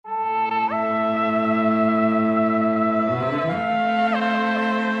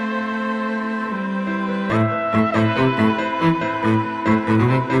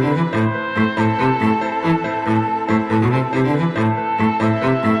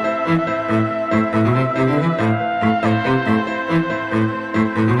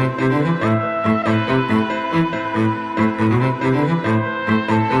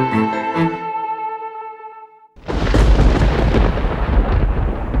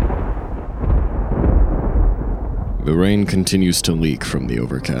The rain continues to leak from the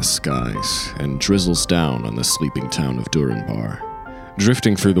overcast skies and drizzles down on the sleeping town of Durinbar.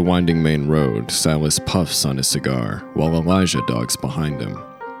 Drifting through the winding main road, Silas puffs on his cigar while Elijah dogs behind him.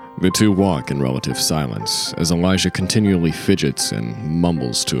 The two walk in relative silence as Elijah continually fidgets and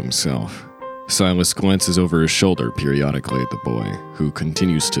mumbles to himself. Silas glances over his shoulder periodically at the boy, who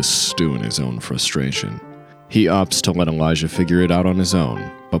continues to stew in his own frustration. He opts to let Elijah figure it out on his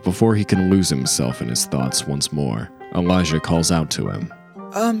own, but before he can lose himself in his thoughts once more, Elijah calls out to him.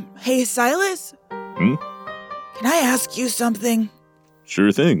 Hey Silas? Hmm? Can I ask you something?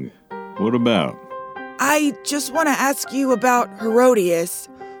 Sure thing. What about? I just want to ask you about Herodias.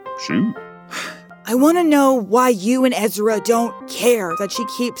 Shoot. I want to know why you and Ezra don't care that she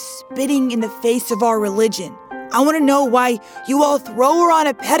keeps spitting in the face of our religion. I want to know why you all throw her on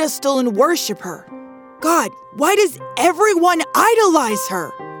a pedestal and worship her. God, why does everyone idolize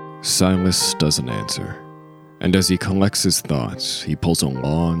her? Silas doesn't answer, and as he collects his thoughts, he pulls a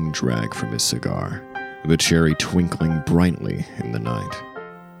long drag from his cigar, the cherry twinkling brightly in the night.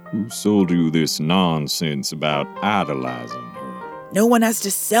 Who sold you this nonsense about idolizing her? No one has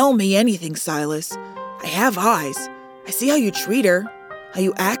to sell me anything, Silas. I have eyes. I see how you treat her, how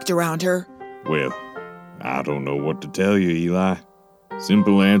you act around her. Well, I don't know what to tell you, Eli.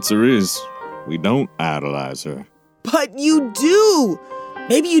 Simple answer is, we don't idolize her. But you do!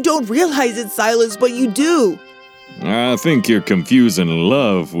 Maybe you don't realize it, Silas, but you do. I think you're confusing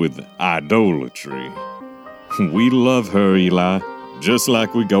love with idolatry. We love her, Eli, just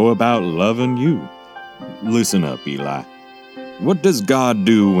like we go about loving you. Listen up, Eli. What does God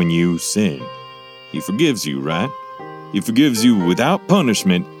do when you sin? He forgives you, right? He forgives you without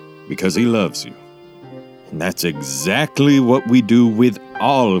punishment because he loves you. And that's exactly what we do with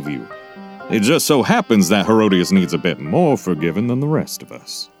all of you. It just so happens that Herodias needs a bit more forgiven than the rest of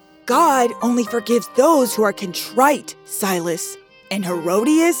us. God only forgives those who are contrite, Silas. And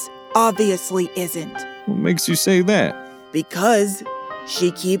Herodias obviously isn't. What makes you say that? Because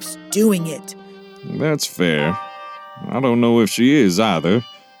she keeps doing it. That's fair. I don't know if she is either.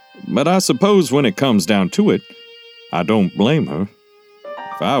 But I suppose when it comes down to it, I don't blame her.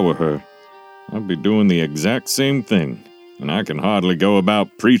 If I were her, I'd be doing the exact same thing. And I can hardly go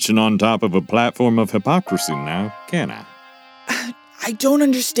about preaching on top of a platform of hypocrisy now, can I? I don't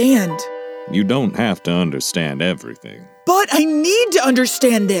understand. You don't have to understand everything. But I need to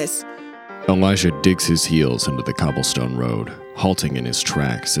understand this. Elijah digs his heels into the cobblestone road, halting in his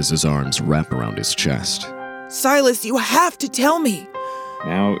tracks as his arms wrap around his chest. Silas, you have to tell me.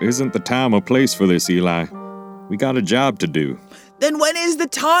 Now, isn't the time or place for this, Eli? We got a job to do. Then when is the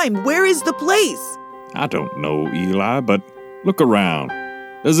time? Where is the place? I don't know, Eli, but look around.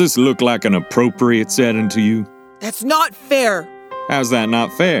 Does this look like an appropriate setting to you? That's not fair. How's that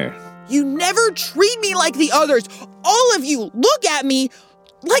not fair? You never treat me like the others. All of you look at me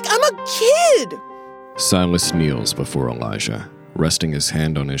like I'm a kid. Silas kneels before Elijah, resting his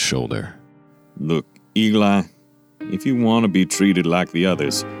hand on his shoulder. Look, Eli, if you want to be treated like the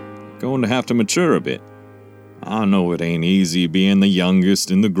others, you're going to have to mature a bit. I know it ain't easy being the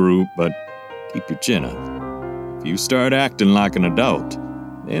youngest in the group, but keep your chin up. If you start acting like an adult,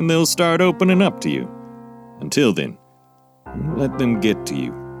 then they'll start opening up to you. Until then, let them get to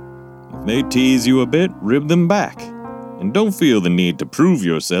you. If they tease you a bit, rib them back. And don't feel the need to prove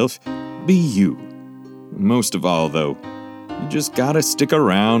yourself. Be you. Most of all, though, you just gotta stick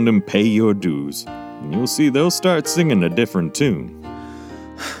around and pay your dues. And you'll see they'll start singing a different tune.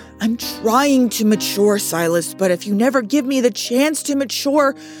 I'm trying to mature, Silas, but if you never give me the chance to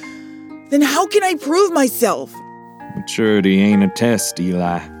mature, then how can I prove myself? Maturity ain't a test,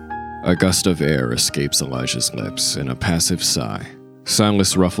 Eli. A gust of air escapes Elijah's lips in a passive sigh.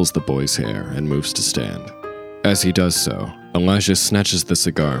 Silas ruffles the boy's hair and moves to stand. As he does so, Elijah snatches the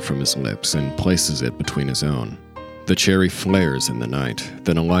cigar from his lips and places it between his own. The cherry flares in the night,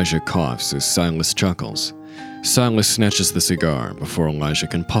 then Elijah coughs as Silas chuckles. Silas snatches the cigar before Elijah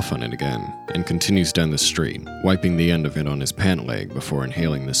can puff on it again and continues down the street, wiping the end of it on his pant leg before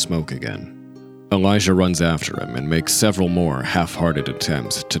inhaling the smoke again. Elijah runs after him and makes several more half-hearted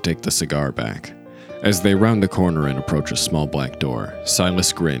attempts to take the cigar back. As they round the corner and approach a small black door,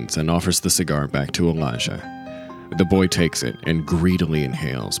 Silas grins and offers the cigar back to Elijah. The boy takes it and greedily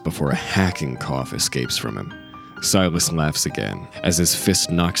inhales before a hacking cough escapes from him. Silas laughs again as his fist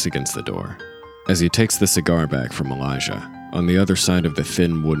knocks against the door. As he takes the cigar back from Elijah, on the other side of the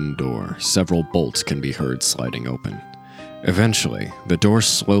thin wooden door, several bolts can be heard sliding open. Eventually, the door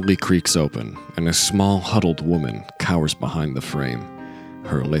slowly creaks open, and a small, huddled woman cowers behind the frame.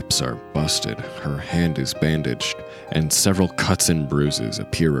 Her lips are busted, her hand is bandaged, and several cuts and bruises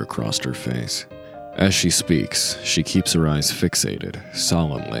appear across her face. As she speaks, she keeps her eyes fixated,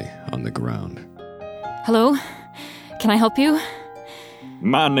 solemnly, on the ground. Hello? Can I help you?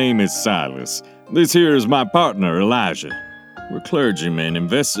 My name is Silas. This here is my partner, Elijah. We're clergymen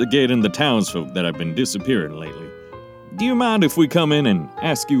investigating the townsfolk that have been disappearing lately. Do you mind if we come in and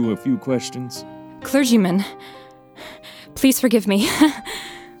ask you a few questions? Clergyman. Please forgive me.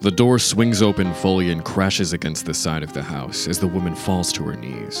 The door swings open fully and crashes against the side of the house as the woman falls to her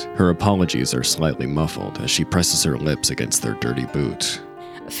knees. Her apologies are slightly muffled as she presses her lips against their dirty boots.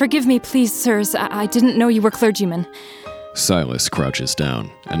 Forgive me, please, sirs. I didn't know you were clergymen. Silas crouches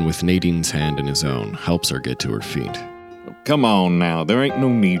down, and with Nadine's hand in his own, helps her get to her feet. Come on now, there ain't no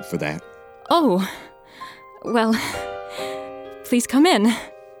need for that. Oh, well, please come in.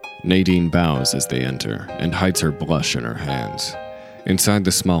 Nadine bows as they enter and hides her blush in her hands. Inside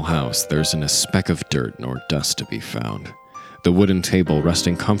the small house, there isn't a speck of dirt nor dust to be found. The wooden table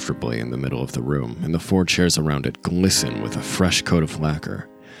resting comfortably in the middle of the room, and the 4 chairs around it glisten with a fresh coat of lacquer.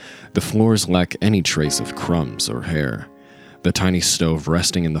 The floors lack any trace of crumbs or hair. The tiny stove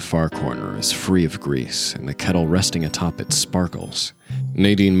resting in the far corner is free of grease, and the kettle resting atop it sparkles.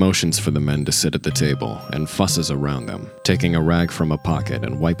 Nadine motions for the men to sit at the table and fusses around them, taking a rag from a pocket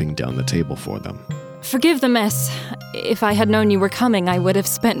and wiping down the table for them. Forgive the mess. If I had known you were coming, I would have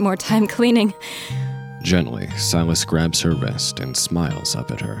spent more time cleaning. Gently, Silas grabs her wrist and smiles up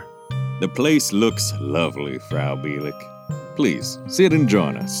at her. The place looks lovely, Frau Beelek. Please, sit and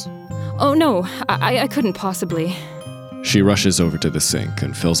join us. Oh no, I couldn't possibly. She rushes over to the sink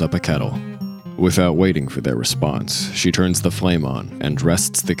and fills up a kettle. Without waiting for their response, she turns the flame on and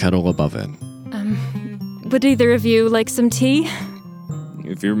rests the kettle above it. Would either of you like some tea?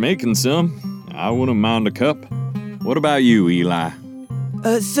 If you're making some, I wouldn't mind a cup. What about you, Eli?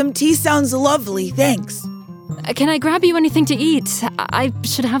 Some tea sounds lovely, thanks. Can I grab you anything to eat? I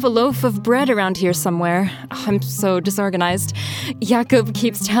should have a loaf of bread around here somewhere. I'm so disorganized. Jakob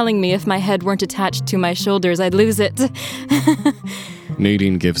keeps telling me if my head weren't attached to my shoulders, I'd lose it.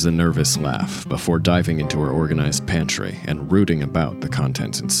 Nadine gives a nervous laugh before diving into her organized pantry and rooting about the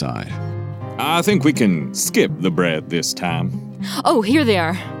contents inside. I think we can skip the bread this time. Oh, here they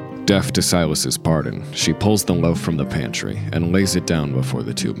are. Deaf to Silas's pardon, she pulls the loaf from the pantry and lays it down before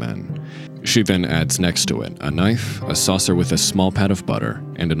the 2 men. She then adds next to it a knife, a saucer with a small pat of butter,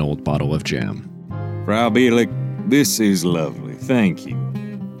 and an old bottle of jam. Frau Beelek, this is lovely, thank you.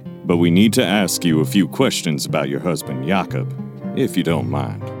 But we need to ask you a few questions about your husband, Jakob, if you don't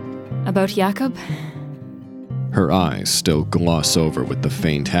mind. About Jakob? Her eyes still gloss over with the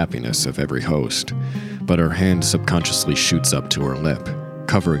feigned happiness of every host, but her hand subconsciously shoots up to her lip,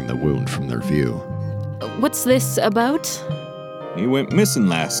 covering the wound from their view. What's this about? He went missing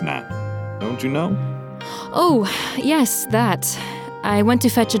last night, don't you know? Oh, yes, that. I went to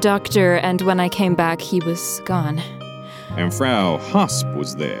fetch a doctor, and when I came back, he was gone. And Frau Hosp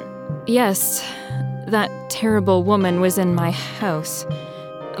was there. Yes, that terrible woman was in my house.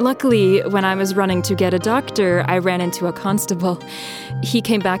 Luckily, when I was running to get a doctor, I ran into a constable. He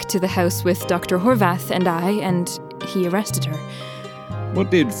came back to the house with Dr. Horvath and I, and he arrested her. What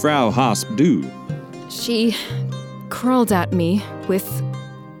did Frau Hosp do? She crawled at me with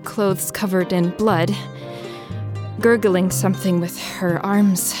clothes covered in blood, gurgling something with her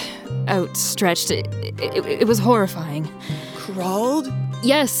arms outstretched. It was horrifying. Crawled?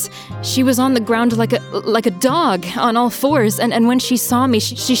 Yes, she was on the ground like a dog on all fours, and when she saw me,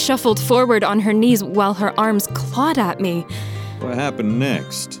 she shuffled forward on her knees while her arms clawed at me. What happened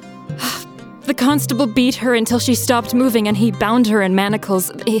next? The constable beat her until she stopped moving, and he bound her in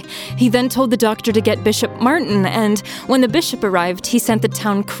manacles. He then told the doctor to get Bishop Martin, and when the bishop arrived, he sent the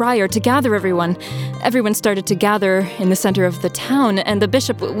town crier to gather everyone. Everyone started to gather in the center of the town, and the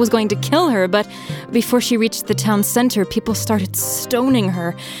bishop was going to kill her, but before she reached the town center, people started stoning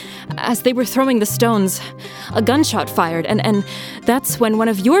her. As they were throwing the stones, a gunshot fired, and that's when one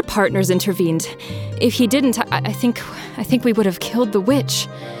of your partners intervened. If he didn't, I think we would have killed the witch.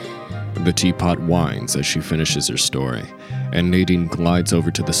 The teapot whines as she finishes her story, and Nadine glides over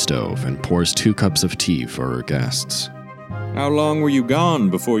to the stove and pours 2 cups of tea for her guests. How long were you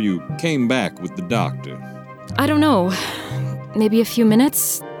gone before you came back with the doctor? I don't know. Maybe a few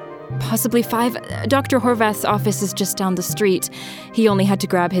minutes? Possibly 5. Dr. Horvath's office is just down the street. He only had to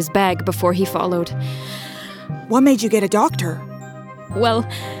grab his bag before he followed. What made you get a doctor? Well,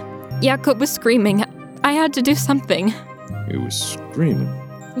 Jakob was screaming. I had to do something. He was screaming.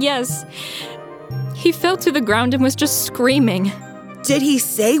 Yes. He fell to the ground and was just screaming. Did he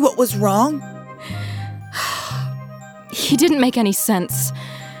say what was wrong? He didn't make any sense.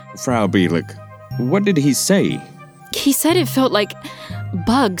 Frau Beelek, what did he say? He said it felt like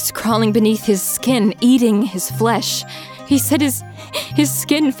bugs crawling beneath his skin, eating his flesh. He said his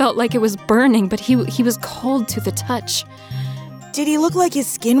skin felt like it was burning, but he was cold to the touch. Did he look like his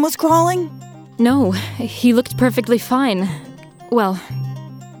skin was crawling? No, he looked perfectly fine. Well,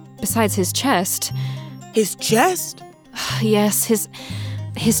 besides his chest. His chest? Yes,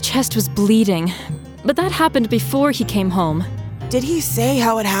 his chest was bleeding. But that happened before he came home. Did he say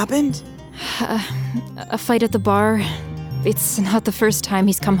how it happened? A fight at the bar. It's not the first time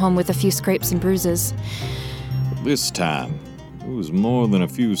he's come home with a few scrapes and bruises. This time, it was more than a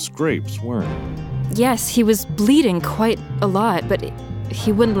few scrapes, weren't it? Yes, he was bleeding quite a lot, but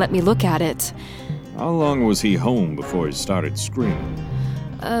he wouldn't let me look at it. How long was he home before he started screaming?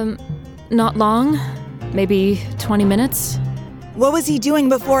 Not long. Maybe 20 minutes. What was he doing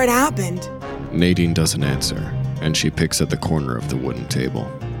before it happened? Nadine doesn't answer, and she picks at the corner of the wooden table.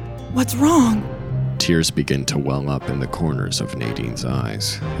 What's wrong? Tears begin to well up in the corners of Nadine's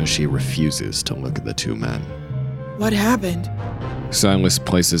eyes as she refuses to look at the two men. What happened? Silas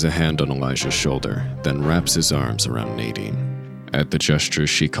places a hand on Elijah's shoulder, then wraps his arms around Nadine. At the gesture,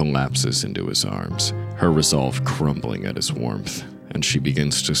 she collapses into his arms, her resolve crumbling at his warmth, and she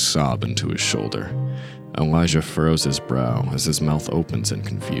begins to sob into his shoulder. Elijah furrows his brow as his mouth opens in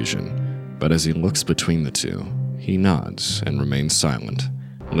confusion, but as he looks between the two, he nods and remains silent,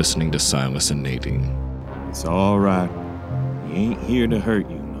 listening to Silas and Nadine. It's all right. He ain't here to hurt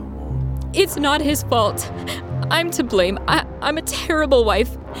you no more. It's not his fault. I'm to blame. I'm a terrible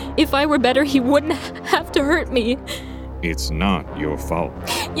wife. If I were better, he wouldn't have to hurt me. It's not your fault.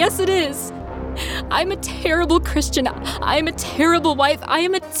 Yes, it is. I'm a terrible Christian. I'm a terrible wife. I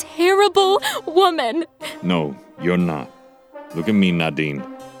am a terrible woman. No, you're not. Look at me, Nadine.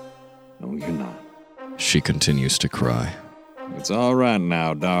 No, you're not. She continues to cry. It's all right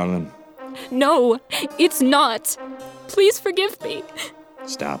now, darling. No, it's not. Please forgive me.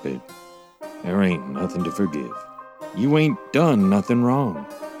 Stop it. There ain't nothing to forgive. You ain't done nothing wrong.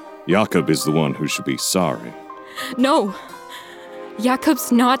 Jakob is the one who should be sorry. No,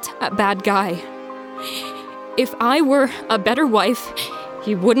 Jakob's not a bad guy. If I were a better wife,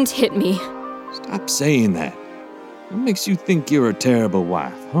 he wouldn't hit me. Stop saying that. What makes you think you're a terrible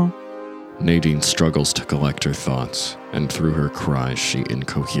wife, huh? Nadine struggles to collect her thoughts, and through her cries, she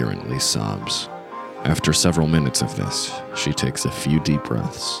incoherently sobs. After several minutes of this, she takes a few deep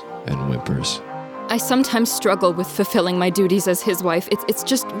breaths and whimpers. I sometimes struggle with fulfilling my duties as his wife. It's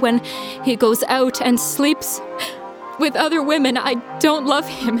just when he goes out and sleeps with other women, I don't love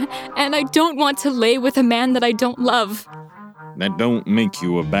him, and I don't want to lay with a man that I don't love. That don't make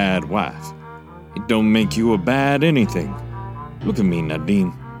you a bad wife. It don't make you a bad anything. Look at me,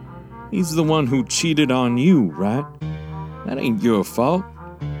 Nadine. He's the one who cheated on you, right? That ain't your fault.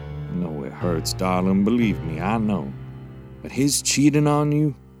 I know it hurts, darling, believe me, I know. But his cheating on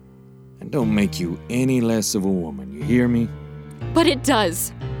you, that don't make you any less of a woman, you hear me? But it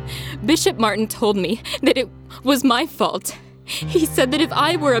does. Bishop Martin told me that it was my fault. He said that if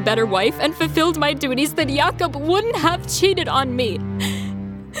I were a better wife and fulfilled my duties, then Jakob wouldn't have cheated on me.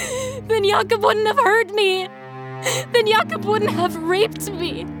 Then Jakob wouldn't have hurt me. Then Jakob wouldn't have raped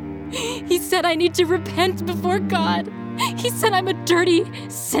me. He said I need to repent before God. He said I'm a dirty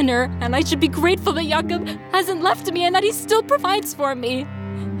sinner and I should be grateful that Jakob hasn't left me and that he still provides for me.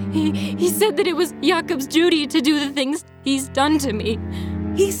 He said that it was Jakob's duty to do the things he's done to me.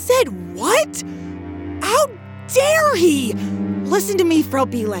 He said what? How dare he? Listen to me, Frau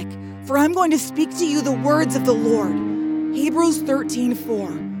Beelek, for I'm going to speak to you the words of the Lord. Hebrews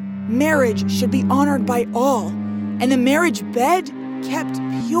 13:4. Marriage should be honored by all, and the marriage bed kept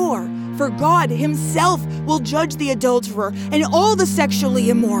pure, for God himself will judge the adulterer and all the sexually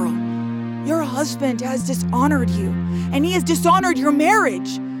immoral. Your husband has dishonored you, and he has dishonored your marriage.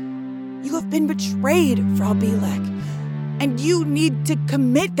 You have been betrayed, Frau Beelek, and you need to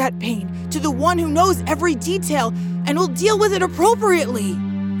commit that pain to the one who knows every detail and will deal with it appropriately.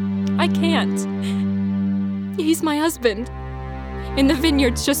 I can't. He's my husband. In the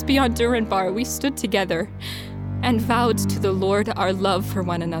vineyards just beyond Durinbar, we stood together and vowed to the Lord our love for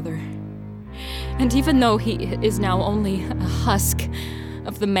one another. And even though he is now only a husk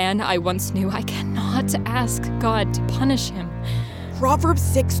of the man I once knew, I cannot ask God to punish him. Proverbs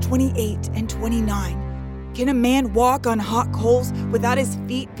 6:28 and 29. Can a man walk on hot coals without his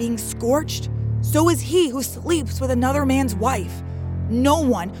feet being scorched? So is he who sleeps with another man's wife. No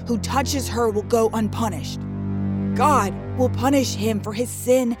one who touches her will go unpunished. God will punish him for his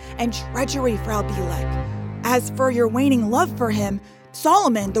sin and treachery, Frau Beelek. As for your waning love for him,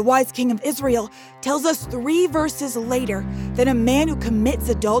 Solomon, the wise king of Israel, tells us 3 verses later that a man who commits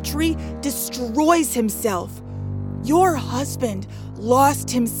adultery destroys himself. Your husband lost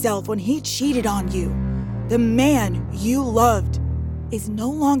himself when he cheated on you. The man you loved is no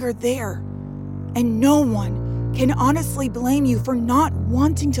longer there, and no one can honestly blame you for not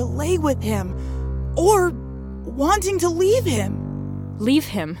wanting to lay with him or wanting to leave him. Leave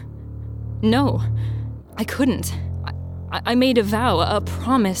him? No, I couldn't. I made a vow, a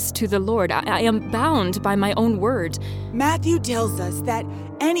promise to the Lord. I am bound by my own word. Matthew tells us that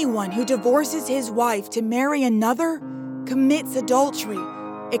anyone who divorces his wife to marry another commits adultery,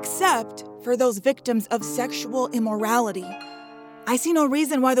 except for those victims of sexual immorality. I see no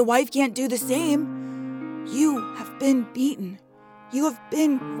reason why the wife can't do the same. You have been beaten. You have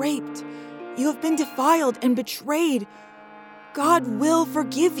been raped. You have been defiled and betrayed. God will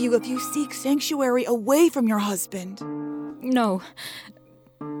forgive you if you seek sanctuary away from your husband. No,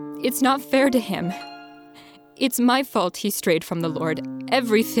 it's not fair to him. It's my fault he strayed from the Lord.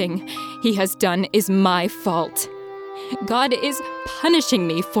 Everything he has done is my fault. God is punishing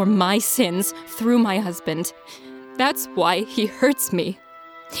me for my sins through my husband. That's why he hurts me.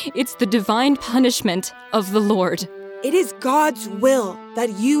 It's the divine punishment of the Lord. It is God's will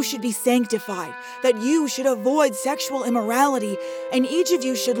that you should be sanctified, that you should avoid sexual immorality, and each of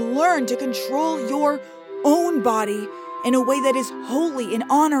you should learn to control your own body in a way that is holy and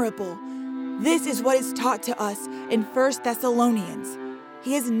honorable. This is what is taught to us in 1 Thessalonians.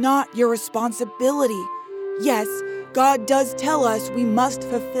 He is not your responsibility. Yes, God does tell us we must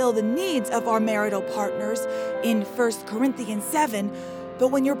fulfill the needs of our marital partners in 1 Corinthians 7, but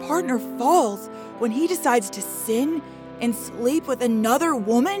when your partner falls, when he decides to sin and sleep with another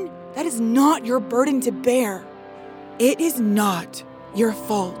woman, that is not your burden to bear. It is not your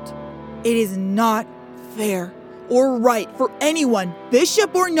fault. It is not fair or right for anyone,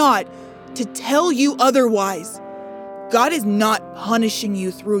 bishop or not, to tell you otherwise. God is not punishing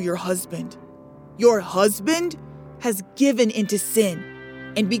you through your husband. Your husband has given into sin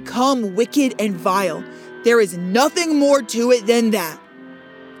and become wicked and vile. There is nothing more to it than that.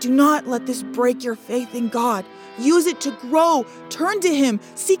 Do not let this break your faith in God. Use it to grow. Turn to Him.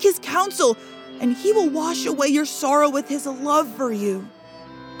 Seek His counsel, and He will wash away your sorrow with His love for you.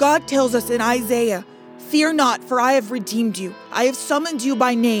 God tells us in Isaiah, "Fear not, for I have redeemed you. I have summoned you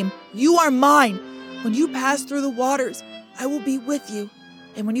by name. You are mine. When you pass through the waters, I will be with you.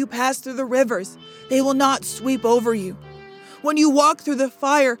 And when you pass through the rivers, they will not sweep over you. When you walk through the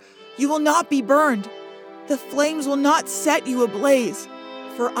fire, you will not be burned. The flames will not set you ablaze.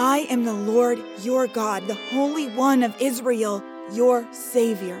 For I am the Lord your God, the Holy One of Israel, your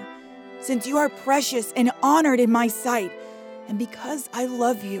Savior. Since you are precious and honored in my sight, and because I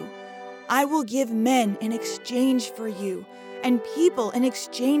love you, I will give men in exchange for you, and people in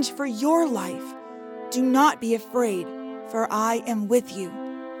exchange for your life. Do not be afraid, for I am with you."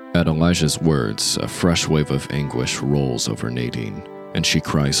 At Elijah's words, a fresh wave of anguish rolls over Nadine, and she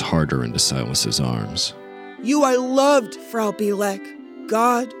cries harder into Silas's arms. You are loved, Frau Beelek.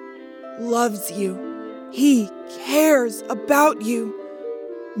 God loves you. He cares about you.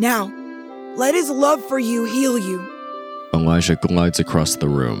 Now, let His love for you heal you. Elijah glides across the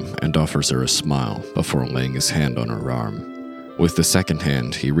room and offers her a smile before laying his hand on her arm. With the second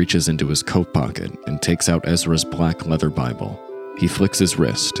hand, he reaches into his coat pocket and takes out Ezra's black leather Bible. He flicks his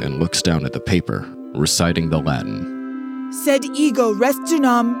wrist and looks down at the paper, reciting the Latin. Sed ego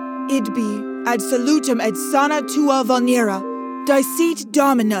restinam idbi ad salutem et sana tua vanera, dicit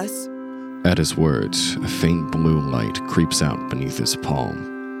Dominus. At his words, a faint blue light creeps out beneath his palm.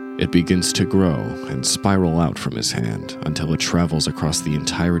 It begins to grow and spiral out from his hand until it travels across the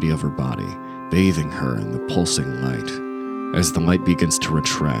entirety of her body, bathing her in the pulsing light. As the light begins to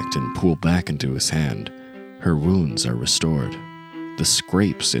retract and pool back into his hand, her wounds are restored. The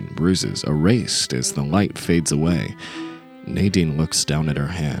scrapes and bruises erased as the light fades away. Nadine looks down at her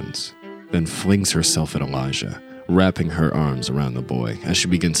hands, then flings herself at Elijah, wrapping her arms around the boy as she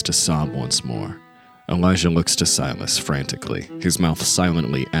begins to sob once more. Elijah looks to Silas frantically, his mouth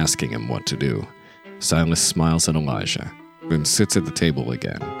silently asking him what to do. Silas smiles at Elijah, then sits at the table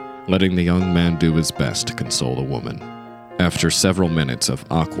again, letting the young man do his best to console the woman. After several minutes of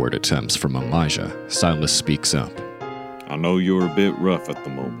awkward attempts from Elijah, Silas speaks up. I know you're a bit rough at the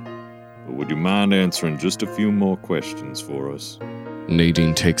moment, but would you mind answering just a few more questions for us?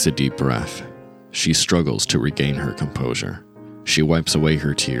 Nadine takes a deep breath. She struggles to regain her composure. She wipes away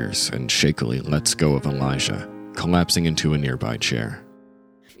her tears and shakily lets go of Elijah, collapsing into a nearby chair.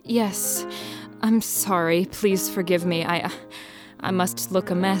 Yes, I'm sorry. Please forgive me. I must look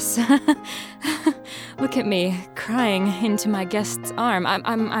a mess. Look at me, crying into my guest's arm.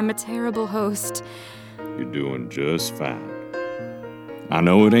 I'm a terrible host. You're doing just fine. I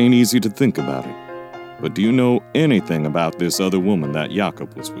know it ain't easy to think about it, But do you know anything about this other woman that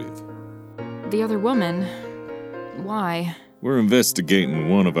Jakob was with? The other woman? Why? We're investigating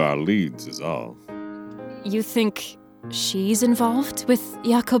one of our leads is all. You think she's involved with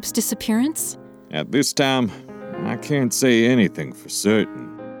Jakob's disappearance? At this time, I can't say anything for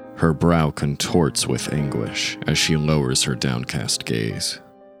certain. Her brow contorts with anguish as she lowers her downcast gaze.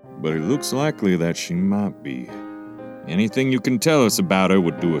 But it looks likely that she might be. Anything you can tell us about her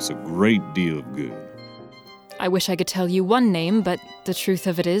would do us a great deal of good. I wish I could tell you one name, but the truth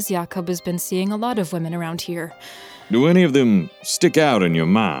of it is Jakob has been seeing a lot of women around here. Do any of them stick out in your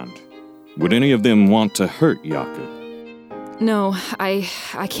mind? Would any of them want to hurt Jakob? No, I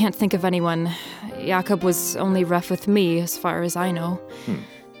can't think of anyone. Jakob was only rough with me, as far as I know.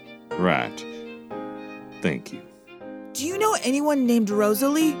 Right. Thank you. Do you know anyone named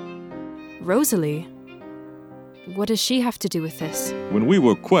Rosalie? Rosalie? What does she have to do with this? When we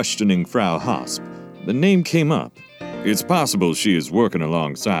were questioning Frau Hosp, the name came up. It's possible she is working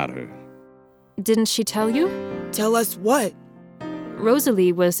alongside her. Didn't she tell you? Tell us what?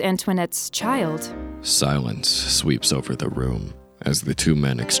 Rosalie was Antoinette's child. Silence sweeps over the room as the two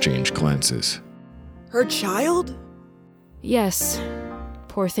men exchange glances. Her child? Yes.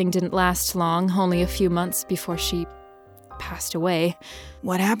 Poor thing didn't last long, only a few months before she passed away.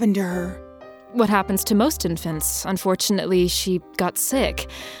 What happened to her? What happens to most infants. Unfortunately, she got sick.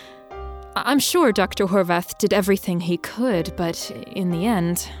 I'm sure Dr. Horvath did everything he could, but in the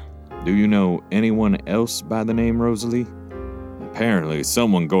end... Do you know anyone else by the name Rosalie? Apparently,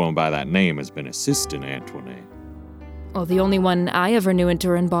 someone going by that name has been assisting Antoinette. Well, the only one I ever knew in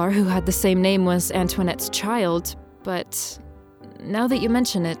Durinbar who had the same name was Antoinette's child, but now that you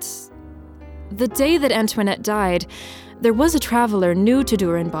mention it, the day that Antoinette died, there was a traveler new to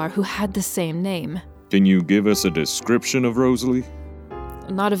Durinbar who had the same name. Can you give us a description of Rosalie?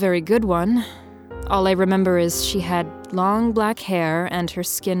 Not a very good one. All I remember is she had long black hair and her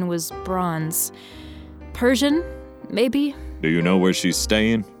skin was bronze. Persian, maybe? Do you know where she's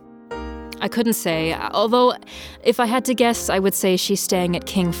staying? I couldn't say, although if I had to guess, I would say she's staying at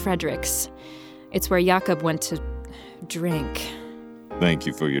Kings Fredricks. It's where Jakob went to drink. Thank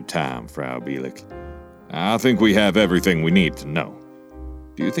you for your time, Frau Beelek. I think we have everything we need to know.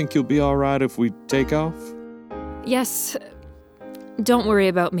 Do you think you'll be all right if we take off? Yes. Don't worry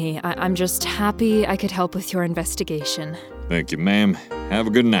about me. I'm just happy I could help with your investigation. Thank you, ma'am. Have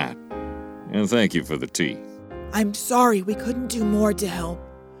a good night. And thank you for the tea. I'm sorry we couldn't do more to help.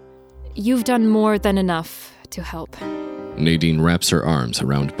 You've done more than enough to help. Nadine wraps her arms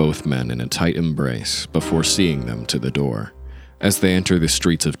around both men in a tight embrace before seeing them to the door. As they enter the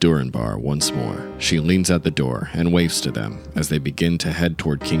streets of Durinbar once more, she leans at the door and waves to them as they begin to head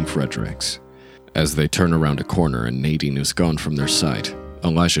toward King Fredricks. As they turn around a corner and Nadine is gone from their sight,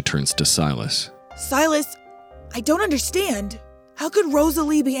 Elijah turns to Silas. Silas, I don't understand. How could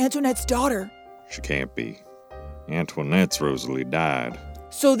Rosalie be Antoinette's daughter? She can't be. Antoinette's Rosalie died.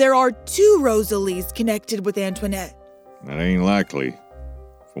 So there are two Rosalies connected with Antoinette. That ain't likely.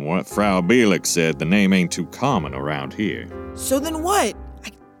 From what Frau Beelek said, the name ain't too common around here. So then what?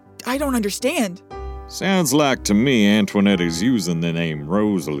 I don't understand. Sounds like to me Antoinette is using the name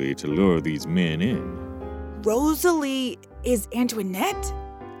Rosalie to lure these men in. Rosalie is Antoinette?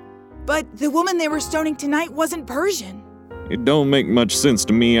 But the woman they were stoning tonight wasn't Persian. It don't make much sense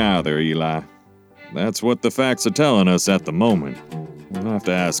to me either, Eli. That's what the facts are telling us at the moment. We'll have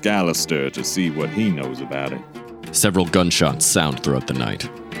to ask Alistair to see what he knows about it. Several gunshots sound throughout the night.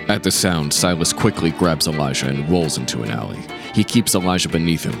 At the sound, Silas quickly grabs Elijah and rolls into an alley. He keeps Elijah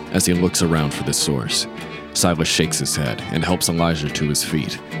beneath him as he looks around for the source. Silas shakes his head and helps Elijah to his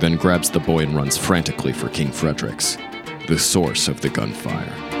feet, then grabs the boy and runs frantically for King Fredricks, the source of the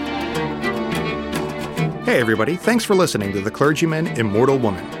gunfire. Hey everybody, thanks for listening to The Clergyman, Immortal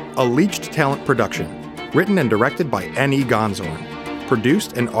Woman, a Leached Talent production, written and directed by N.E. Gonzorn,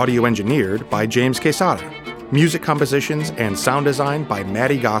 produced and audio engineered by James Quesada, music compositions and sound design by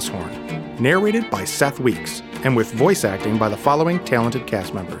Maddie Gosshorn, narrated by Seth Weeks, and with voice acting by the following talented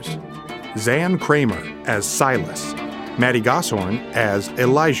cast members: Zan Kramer as Silas, Maddie Gosshorn as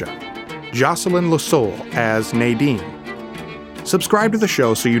Elijah, Jocelyn Lasole as Nadine. Subscribe to the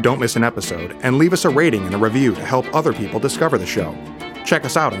show so you don't miss an episode, and leave us a rating and a review to help other people discover the show. Check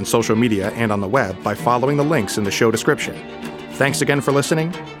us out on social media and on the web by following the links in the show description. Thanks again for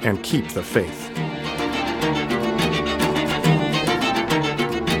listening, and keep the faith.